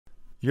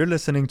You're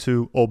listening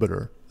to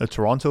Obiter, a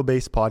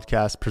Toronto-based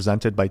podcast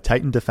presented by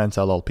Titan Defense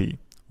LLP,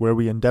 where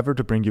we endeavor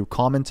to bring you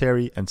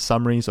commentary and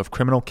summaries of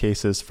criminal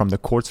cases from the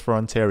courts for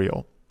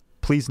Ontario.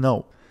 Please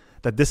note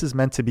that this is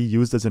meant to be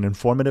used as an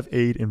informative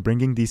aid in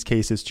bringing these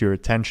cases to your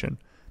attention.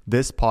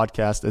 This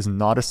podcast is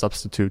not a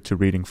substitute to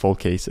reading full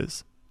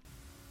cases.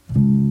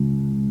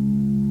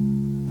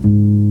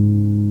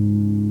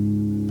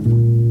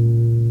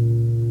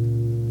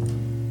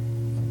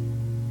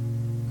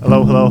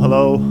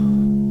 Hello.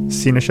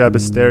 Sinashab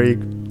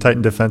Asteri,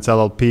 Titan Defense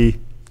LLP,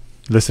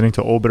 listening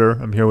to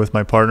Obiter. I'm here with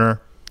my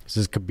partner. This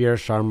is Kabir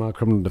Sharma,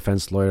 criminal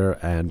defense lawyer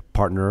and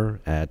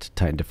partner at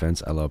Titan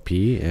Defense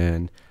LLP,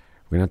 and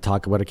we're going to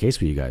talk about a case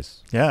with you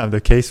guys. Yeah,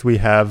 the case we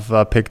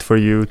have picked for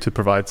you to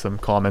provide some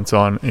comments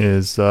on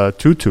is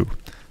Tutu.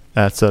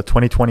 That's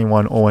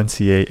 2021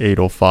 ONCA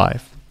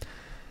 805.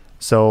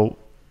 So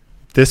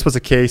this was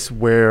a case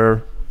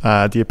where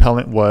the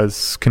appellant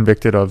was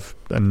convicted of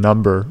a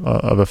number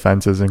of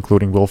offenses,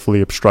 including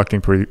willfully obstructing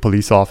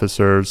police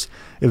officers,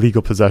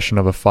 illegal possession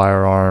of a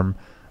firearm,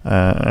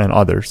 and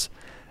others.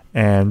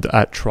 And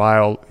at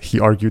trial,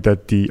 he argued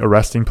that the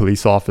arresting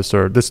police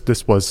officer,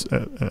 this was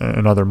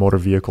another motor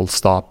vehicle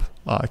stop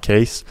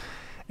case.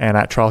 And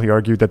at trial, he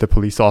argued that the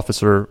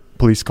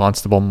police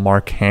constable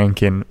Mark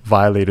Hankin,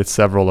 violated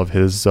several of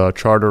his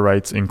charter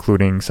rights,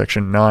 including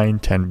Section 9,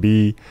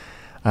 10B,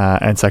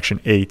 and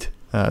Section 8,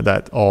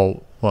 that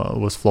all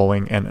was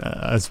flowing, and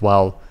as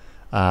well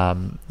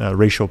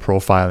racial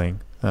profiling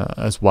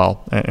as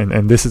well.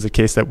 And this is a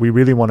case that we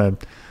really want to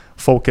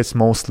focus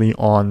mostly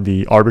on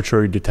the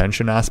arbitrary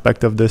detention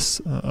aspect of this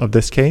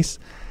case,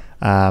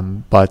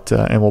 but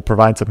we'll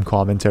provide some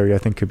commentary. I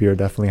think Kabir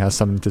definitely has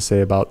something to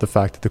say about the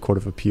fact that the Court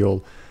of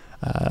Appeal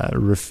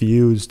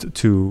refused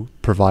to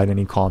provide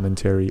any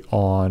commentary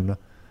on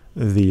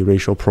the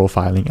racial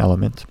profiling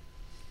element.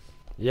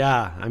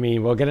 Yeah, I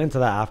mean, we'll get into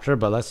that after,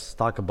 but let's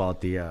talk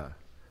about the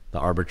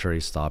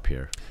arbitrary stop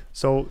here.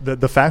 So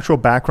the factual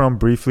background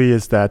briefly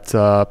is that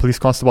Police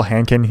Constable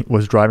Hankin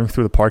was driving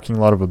through the parking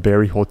lot of a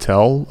Barrie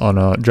hotel on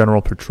a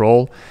general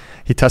patrol.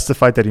 He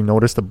testified that he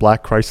noticed a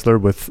black Chrysler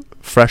with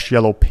fresh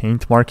yellow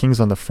paint markings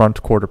on the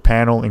front quarter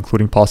panel,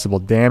 including possible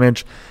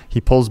damage.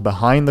 He pulls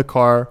behind the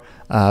car,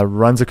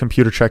 runs a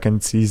computer check,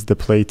 and sees the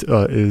plate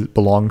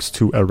belongs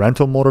to a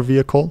rental motor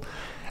vehicle.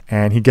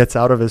 And he gets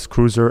out of his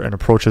cruiser and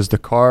approaches the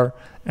car.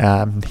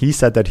 He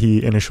said that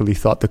he initially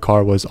thought the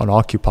car was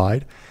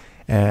unoccupied,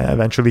 and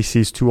eventually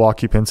sees two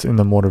occupants in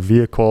the motor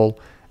vehicle.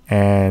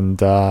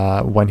 And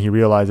when he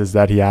realizes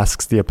that, he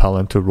asks the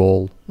appellant to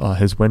roll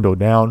his window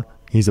down.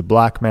 He's a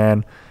black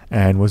man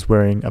and was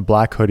wearing a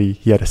black hoodie.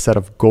 He had a set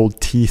of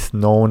gold teeth,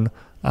 known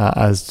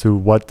as to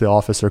what the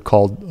officer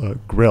called a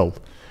grill.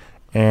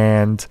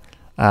 And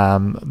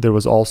there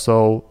was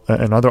also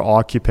another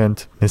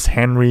occupant, Miss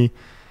Henry,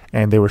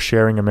 and they were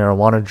sharing a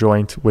marijuana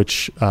joint,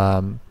 which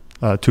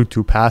Mr.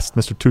 Tutu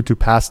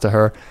passed to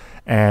her.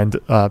 And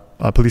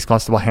Police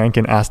Constable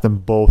Hankin asked them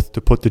both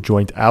to put the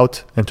joint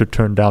out and to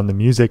turn down the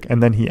music,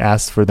 and then he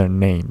asked for their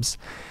names.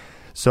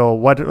 So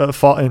what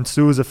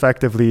ensues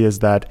effectively is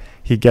that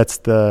he gets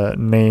the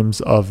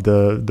names of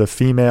the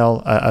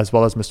female as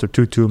well as Mr.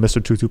 Tutu.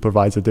 Mr. Tutu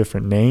provides a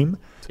different name.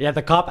 Yeah,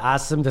 the cop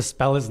asked him to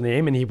spell his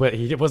name, and he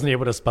wasn't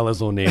able to spell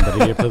his own name, but he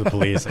gave it to the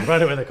police. And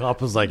right away, the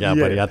cop was like,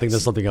 buddy, I think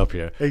there's something up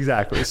here.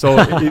 Exactly. So,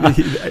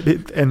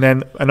 and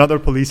then another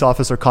police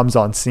officer comes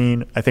on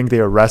scene. I think they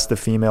arrest the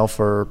female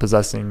for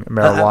possessing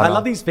marijuana. I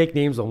love these fake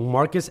names.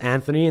 Marcus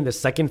Anthony, and the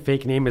second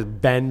fake name is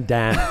Ben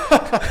Dan.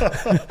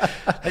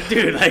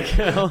 Dude, like,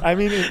 you know. I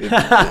mean,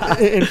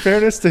 in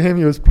fairness to him,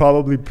 he was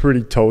probably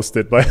pretty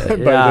toasted by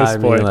this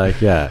point.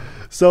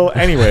 So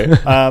anyway,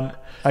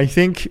 I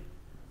think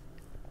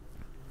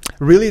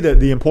really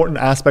the important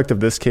aspect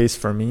of this case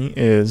for me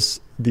is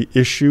the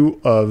issue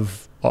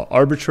of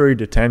arbitrary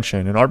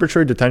detention. And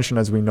arbitrary detention,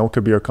 as we know,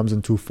 Kabir, comes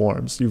in two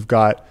forms. You've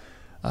got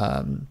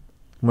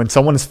when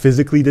someone is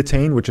physically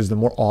detained, which is the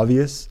more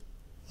obvious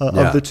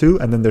of the two,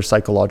 and then there's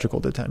psychological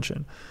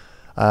detention.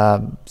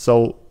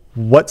 So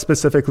what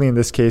specifically in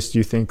this case do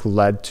you think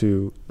led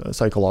to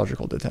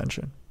psychological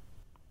detention?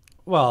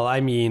 Well, I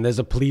mean, there's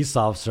a police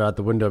officer at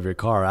the window of your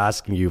car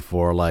asking you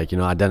for,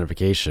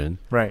 identification.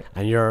 Right.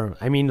 And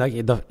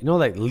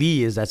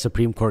Lee is that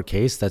Supreme Court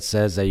case that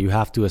says that you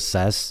have to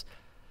assess,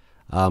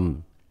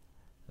 the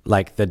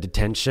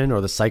detention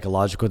or the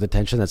psychological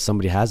detention that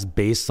somebody has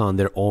based on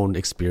their own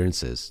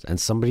experiences. And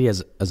somebody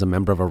as a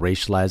member of a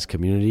racialized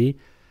community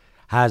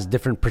has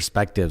different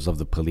perspectives of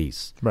the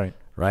police.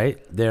 Right?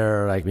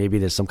 They're maybe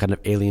there's some kind of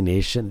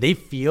alienation. They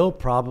feel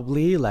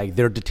probably like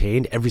they're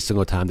detained every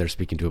single time they're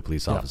speaking to a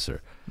police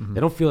officer. Mm-hmm. They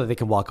don't feel like they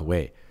can walk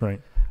away.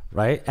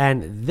 Right?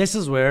 And this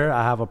is where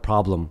I have a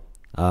problem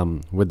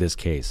with this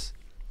case.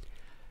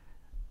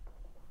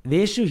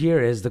 The issue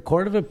here is the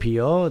Court of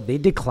Appeal, they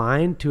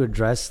declined to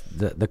address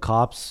the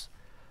cops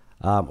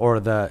or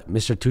the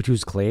Mr.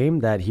 Tutu's claim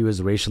that he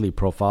was racially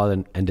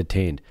profiled and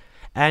detained.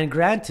 And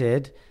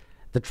granted,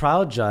 the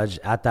trial judge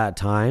at that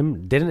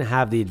time didn't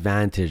have the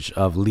advantage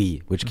of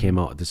Lee, which came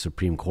out at the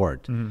Supreme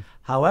Court.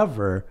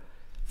 However,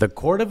 the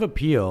Court of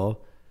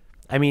Appeal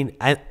I mean,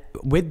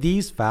 with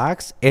these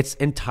facts, it's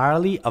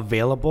entirely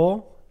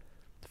available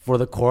for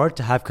the court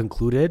to have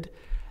concluded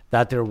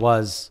that there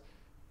was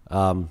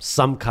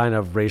some kind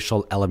of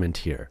racial element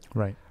here.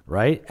 Right.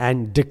 Right.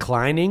 And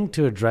declining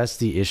to address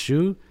the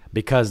issue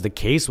because the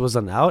case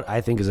wasn't out,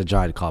 I think is a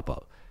giant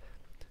cop-out.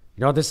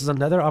 You know, this is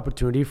another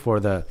opportunity for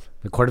the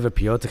Court of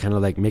Appeal to kind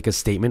of like make a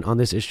statement on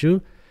this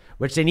issue,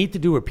 which they need to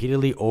do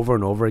repeatedly over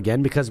and over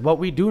again, because what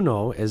we do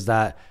know is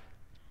that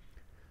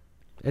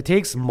it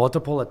takes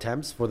multiple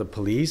attempts for the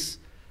police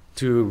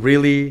to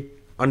really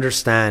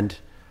understand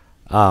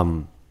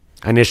an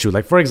issue.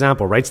 Like, for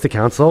example, rights to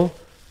counsel.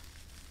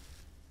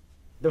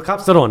 The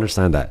cops still don't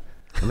understand that.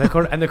 And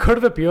the Court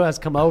of Appeal has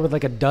come out with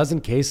like a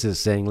dozen cases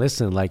saying,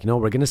 listen, like, you know,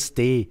 we're going to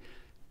stay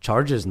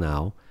charges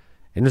now.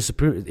 In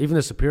even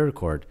the Superior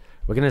Court,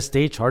 we're going to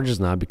stay charges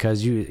now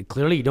because you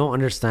clearly don't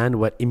understand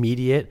what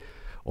immediate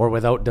or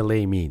without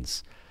delay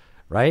means.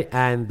 Right?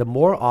 And the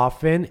more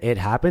often it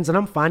happens, and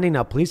I'm finding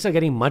now police are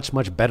getting much,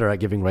 much better at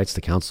giving rights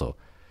to counsel.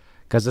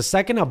 Because the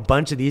second a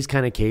bunch of these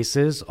kind of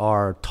cases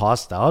are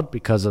tossed out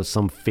because of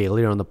some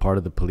failure on the part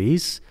of the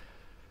police,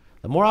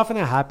 the more often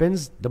that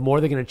happens, the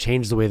more they're going to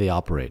change the way they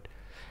operate.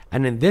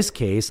 And in this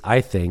case, I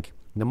think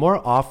the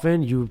more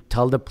often you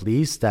tell the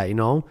police that, you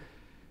know,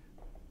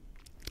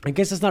 I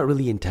guess it's not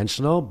really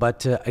intentional, but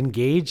to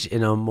engage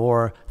in a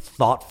more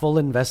thoughtful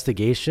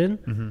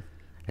investigation,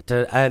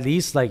 to at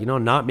least, like, you know,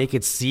 not make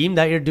it seem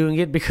that you're doing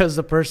it because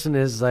the person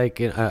is like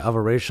of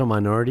a racial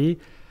minority.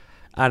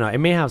 I don't know. It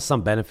may have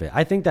some benefit.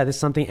 I think that is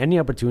something, any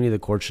opportunity the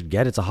court should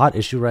get. It's a hot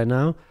issue right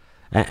now,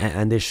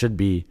 and they should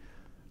be,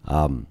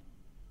 you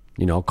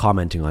know,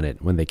 commenting on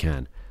it when they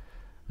can.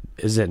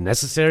 Is it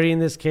necessary in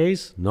this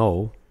case?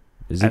 No.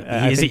 Is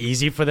it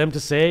easy for them to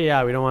say,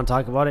 yeah, we don't want to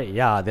talk about it?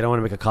 Yeah, they don't want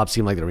to make a cop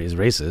seem like they're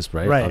racist,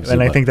 right? Right. Obviously,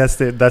 and I think that's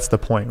the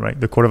point, right?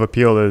 The Court of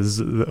Appeal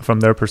is, from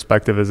their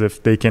perspective, is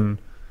if they can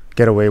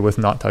get away with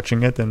not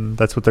touching it, then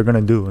that's what they're going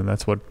to do, and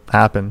that's what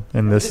happened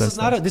in this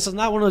instance. This is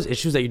not one of those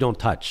issues that you don't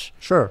touch.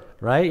 Sure.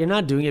 Right? You're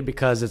not doing it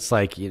because it's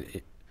like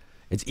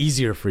it's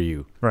easier for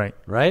you. Right.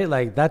 Right?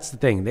 Like, that's the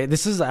thing.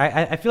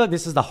 I feel like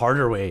this is the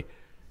harder way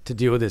to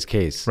deal with this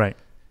case. Right.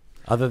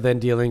 Other than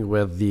dealing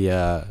with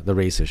the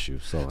race issue.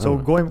 So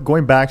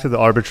going back to the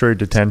arbitrary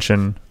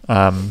detention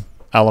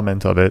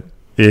element of it,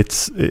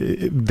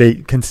 they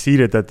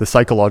conceded that the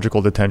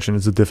psychological detention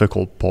is a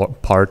difficult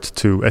part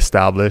to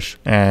establish,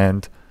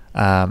 and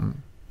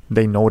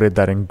they noted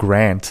that in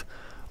Grant,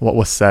 what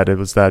was said, it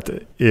was that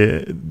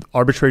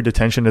arbitrary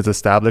detention is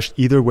established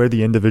either where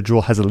the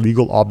individual has a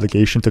legal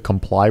obligation to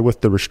comply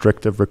with the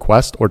restrictive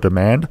request or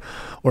demand,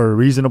 or a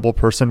reasonable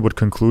person would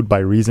conclude by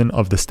reason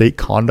of the state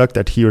conduct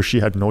that he or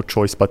she had no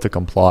choice but to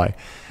comply.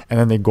 And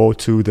then they go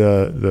to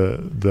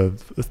the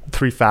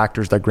three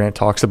factors that Grant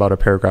talks about in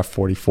paragraph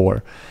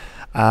 44.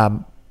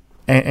 And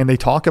they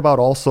talk about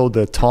also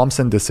the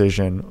Thompson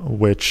decision,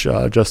 which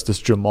Justice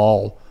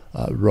Jamal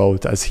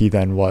wrote as he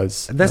then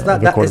was is that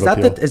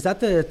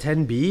the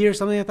 10B or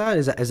something like that?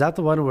 Is that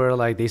the one where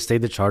like they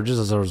stayed the charges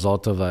as a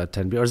result of a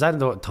 10B, or is that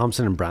the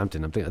Thompson and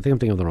Brampton? I think I'm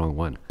thinking of the wrong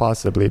one.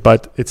 Possibly,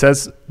 but it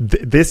says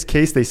this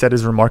case, they said,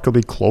 is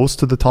remarkably close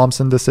to the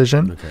Thompson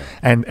decision. Okay.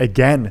 And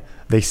again,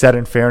 they said,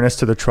 in fairness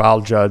to the trial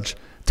judge,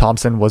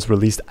 Thompson was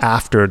released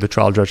after the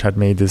trial judge had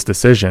made this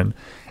decision,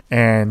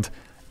 and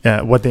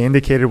what they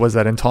indicated was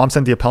that in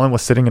Thompson, the appellant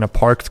was sitting in a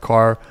parked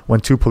car when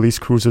two police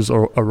cruisers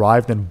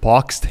arrived and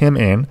boxed him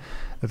in,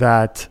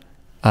 that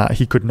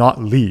he could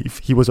not leave.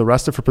 He was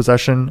arrested for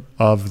possession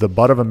of the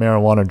butt of a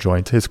marijuana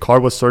joint. His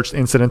car was searched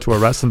incident to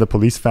arrest, and the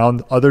police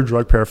found other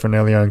drug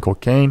paraphernalia and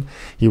cocaine.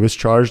 He was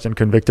charged and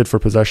convicted for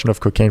possession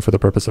of cocaine for the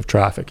purpose of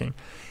trafficking.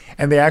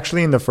 And they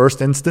actually, in the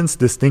first instance,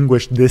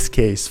 distinguished this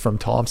case from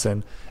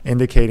Thompson,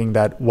 indicating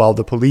that while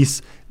the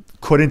police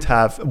couldn't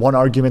have, one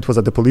argument was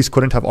that the police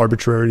couldn't have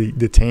arbitrarily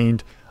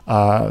detained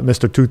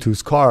Mr.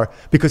 Tutu's car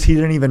because he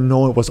didn't even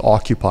know it was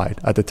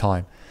occupied at the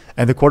time.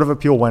 And the Court of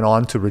Appeal went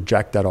on to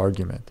reject that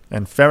argument.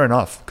 And fair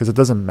enough, because it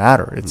doesn't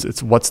matter.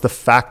 It's what's the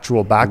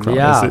factual background?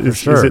 Yeah,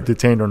 is it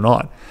detained or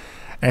not?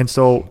 And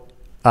so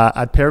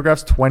at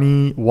paragraphs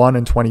 21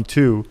 and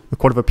 22, the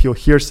Court of Appeal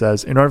here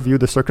says, in our view,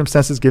 the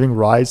circumstances giving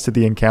rise to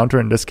the encounter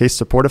in this case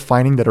support a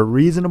finding that a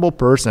reasonable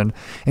person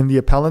in the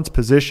appellant's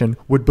position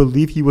would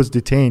believe he was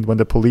detained when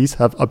the police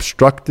have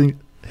obstructed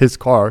his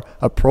car,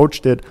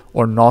 approached it,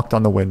 or knocked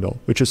on the window,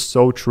 which is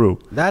so true.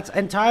 That's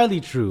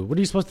entirely true. What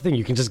are you supposed to think?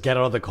 You can just get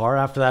out of the car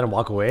after that and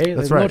walk away? That's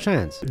There's right. No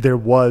chance. There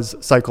was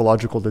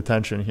psychological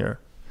detention here.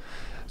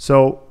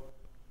 So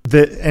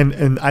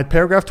and at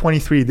paragraph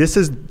 23, this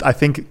is, I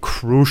think,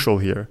 crucial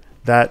here,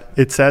 that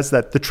it says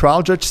that the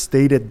trial judge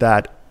stated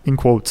that, in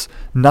quotes,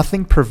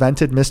 nothing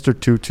prevented Mr.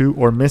 Tutu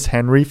or Miss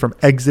Henry from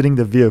exiting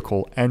the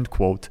vehicle, end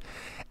quote,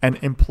 and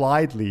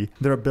impliedly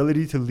their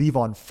ability to leave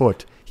on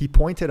foot. He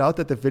pointed out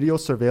that the video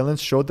surveillance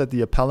showed that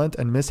the appellant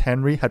and Miss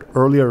Henry had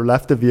earlier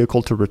left the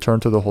vehicle to return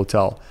to the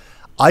hotel.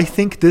 I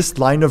think this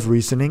line of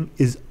reasoning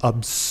is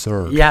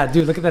absurd. Yeah,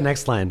 dude, look at the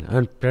next line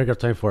on paragraph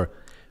 24.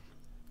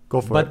 Go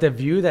for it. But the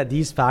view that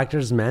these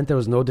factors meant there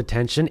was no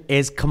detention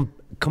is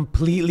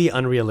completely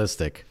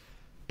unrealistic.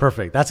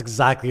 Perfect. That's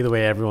exactly the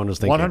way everyone was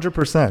thinking.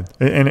 100%.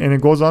 And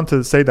it goes on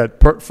to say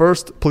that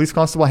first, Police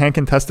Constable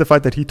Hankin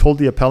testified that he told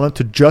the appellant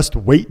to just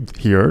wait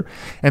here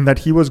and that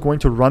he was going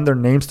to run their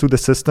names through the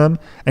system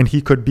and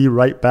he could be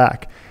right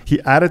back.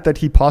 He added that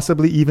he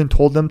possibly even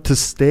told them to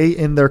stay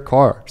in their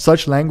car.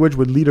 Such language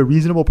would lead a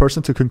reasonable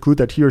person to conclude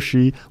that he or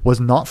she was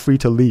not free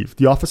to leave.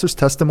 The officer's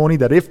testimony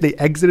that if they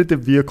exited the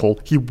vehicle,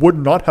 he would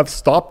not have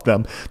stopped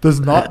them does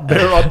not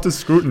bear up to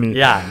scrutiny.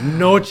 Yeah,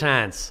 no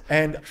chance.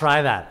 And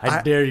try that.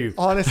 I dare you.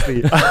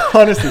 Honestly,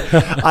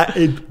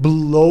 it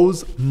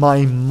blows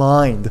my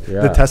mind,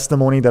 the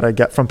testimony that I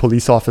get from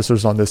police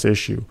officers on this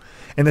issue.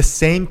 In the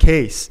same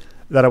case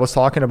that I was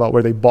talking about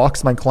where they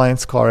boxed my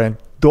client's car in,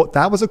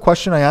 that was a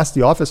question I asked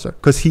the officer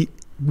because he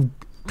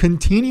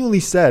continually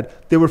said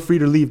they were free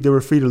to leave. They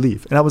were free to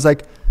leave. And I was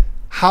like,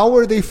 how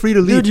are they free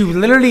to leave? Dude, you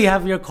literally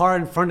have your car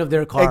in front of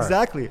their car.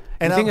 Exactly.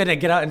 And you think that they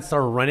get out and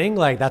start running?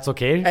 Like, that's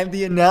okay? And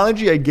the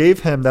analogy I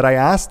gave him that I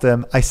asked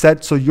him, I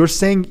said, so you're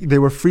saying they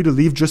were free to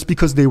leave just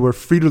because they were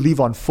free to leave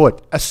on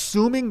foot?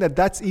 Assuming that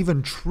that's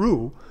even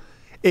true,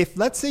 if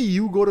let's say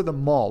you go to the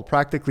mall,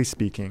 practically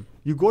speaking,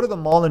 you go to the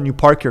mall and you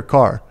park your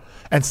car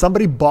and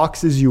somebody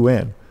boxes you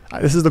in.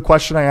 This is the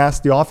question I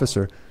asked the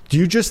officer. Do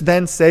you just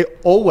then say,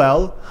 oh,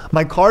 well,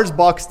 my car's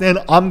boxed in,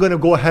 I'm going to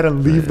go ahead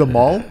and leave the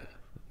mall?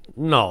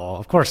 No,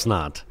 of course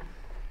not.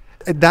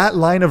 That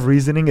line of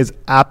reasoning is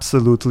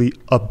absolutely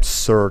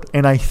absurd.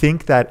 And I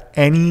think that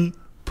any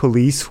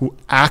police who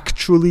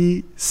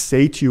actually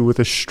say to you with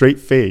a straight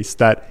face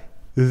that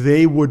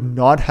they would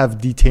not have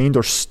detained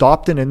or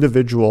stopped an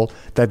individual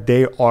that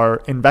they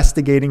are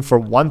investigating for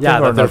one thing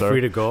or another, that they're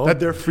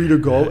free to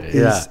go,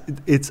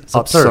 it's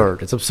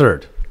absurd. It's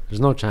absurd. There's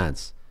no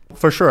chance.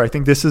 For sure. I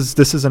think this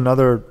is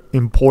another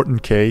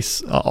important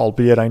case,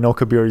 albeit I know,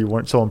 Kabir, you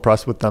weren't so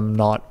impressed with them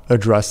not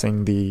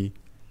addressing the...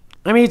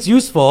 I mean, it's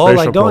useful.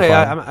 Like, don't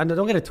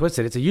get it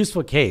twisted. It's a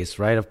useful case,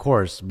 right? Of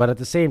course. But at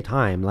the same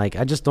time, like,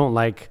 I just don't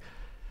like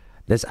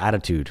this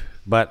attitude.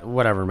 But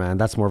whatever, man.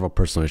 That's more of a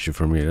personal issue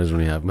for me. It doesn't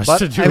really have much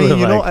to do with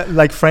it.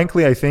 Like,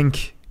 frankly, I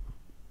think...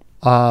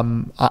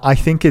 I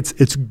think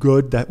it's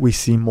good that we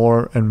see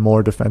more and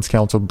more defense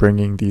counsel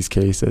bringing these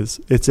cases.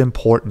 It's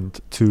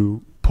important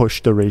to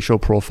push the racial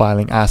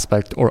profiling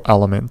aspect or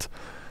element,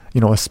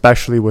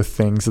 especially with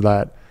things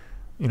that,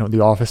 the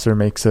officer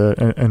makes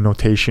a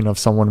notation of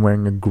someone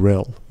wearing a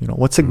grill.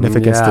 What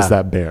significance does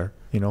that bear?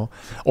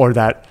 Or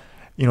that,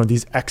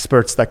 these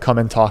experts that come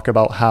and talk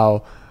about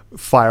how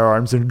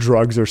firearms and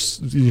drugs are,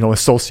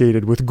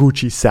 associated with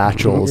Gucci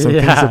satchels and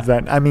things of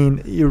that. I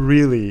mean,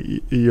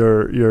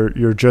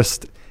 you're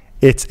just,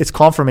 it's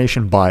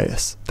confirmation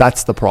bias.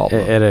 That's the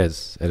problem. It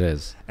is.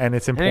 And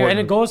it's important. And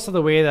it goes to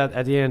the way that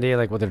at the end of the day,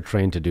 like what they're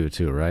trained to do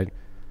too, right?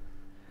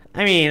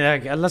 I mean,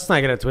 like, let's not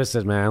get it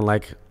twisted, man.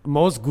 Like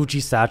most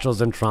Gucci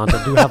satchels in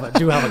Toronto do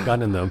have a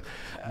gun in them,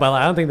 but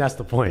I don't think that's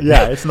the point.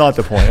 Yeah, it's not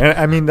the point. And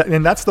I mean,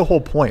 and that's the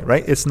whole point,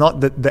 right? It's not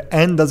that the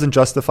end doesn't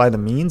justify the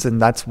means,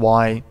 and that's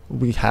why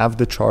we have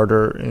the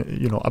charter,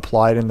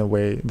 applied in the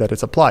way that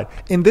it's applied.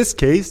 In this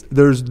case,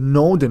 there's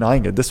no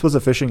denying it. This was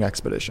a fishing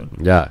expedition.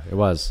 Yeah, it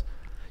was.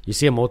 You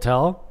see a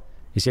motel,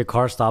 you see a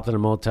car stopped in a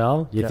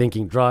motel, you're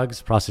thinking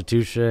drugs,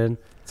 prostitution.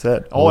 That's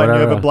it. Oh, whatever.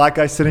 And you have a black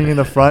guy sitting in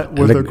the front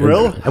with a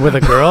grill? With a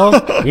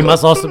girl? He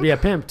must also be a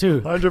pimp too.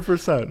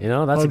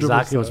 100%. That's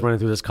exactly what's running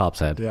through this cop's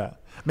head. Yeah.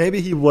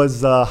 Maybe he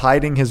was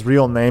hiding his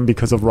real name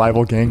because of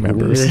rival gang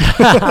members.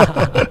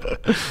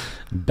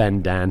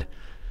 Ben Dan.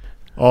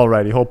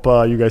 Alrighty. Hope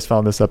you guys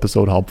found this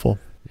episode helpful.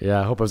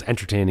 Yeah, I hope it was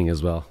entertaining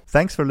as well.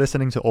 Thanks for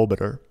listening to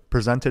Obiter,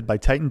 presented by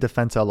Titan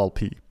Defense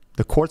LLP.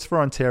 The courts for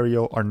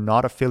Ontario are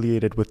not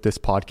affiliated with this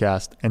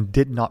podcast and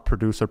did not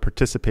produce or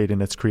participate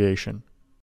in its creation.